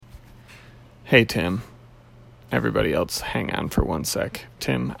Hey, Tim. Everybody else, hang on for one sec.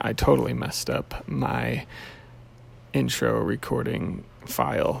 Tim, I totally messed up my intro recording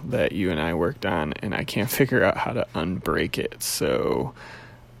file that you and I worked on, and I can't figure out how to unbreak it. So,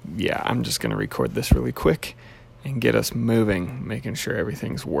 yeah, I'm just going to record this really quick and get us moving, making sure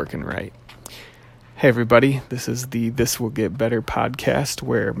everything's working right. Hey, everybody. This is the This Will Get Better podcast,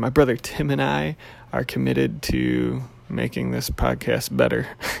 where my brother Tim and I are committed to making this podcast better.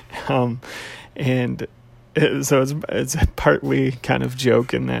 So it's partly kind of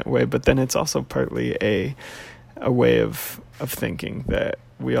joke in that way, but then it's also partly a way of thinking that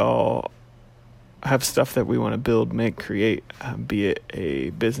we all have stuff that we want to build, make, create, be it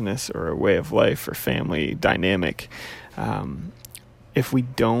a business or a way of life or family dynamic. If we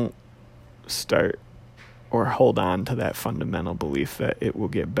don't start or hold on to that fundamental belief that it will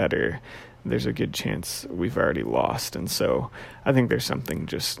get better, there's a good chance we've already lost. And so I think there's something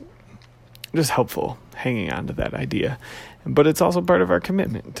just helpful hanging on to that idea. But it's also part of our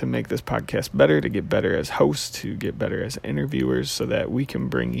commitment to make this podcast better, to get better as hosts, to get better as interviewers, so that we can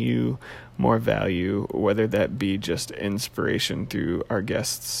bring you more value, whether that be just inspiration through our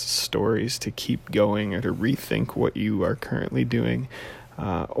guests' stories to keep going or to rethink what you are currently doing,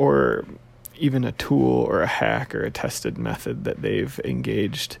 or even a tool or a hack or a tested method that they've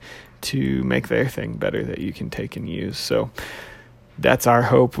engaged to make their thing better that you can take and use. So that's our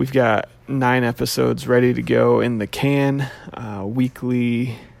hope. We've got 9 episodes ready to go in the can.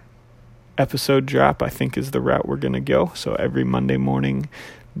 Weekly episode drop, I think, is the route we're going to go. So every Monday morning,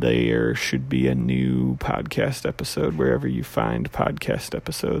 there should be a new podcast episode wherever you find podcast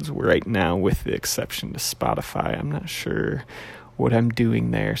episodes. Right now, with the exception to Spotify, I'm not sure what I'm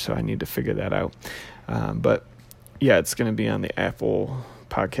doing there, so I need to figure that out. But yeah, it's going to be on the Apple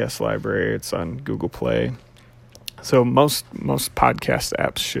Podcast Library. It's on Google Play. So most podcast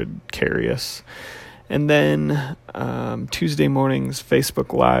apps should carry us. And then Tuesday mornings,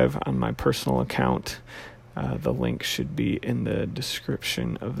 Facebook Live on my personal account. The link should be in the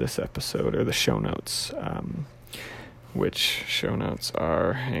description of this episode, or the show notes. Which show notes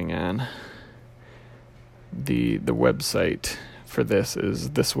are, hang on. The website for this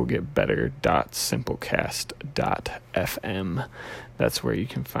is thiswillgetbetter.simplecast.fm. That's where you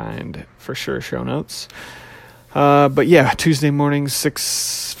can find, for sure, show notes. But yeah, Tuesday mornings,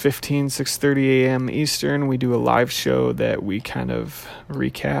 6:15, 6:30 a.m. Eastern, we do a live show that we kind of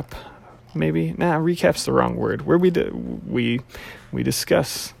recap. Recap's the wrong word. Where we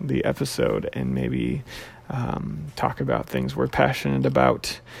discuss the episode and maybe talk about things we're passionate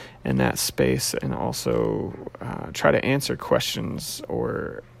about in that space, and also try to answer questions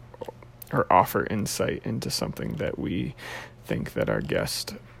or offer insight into something that we think that our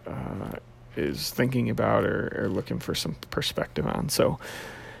guest is thinking about or looking for some perspective on. So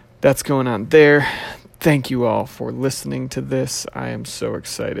that's going on there. Thank you all for listening to this. I am so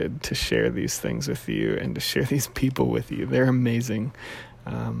excited to share these things with you and to share these people with you. They're amazing.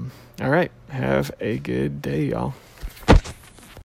 All right. Have a good day, y'all.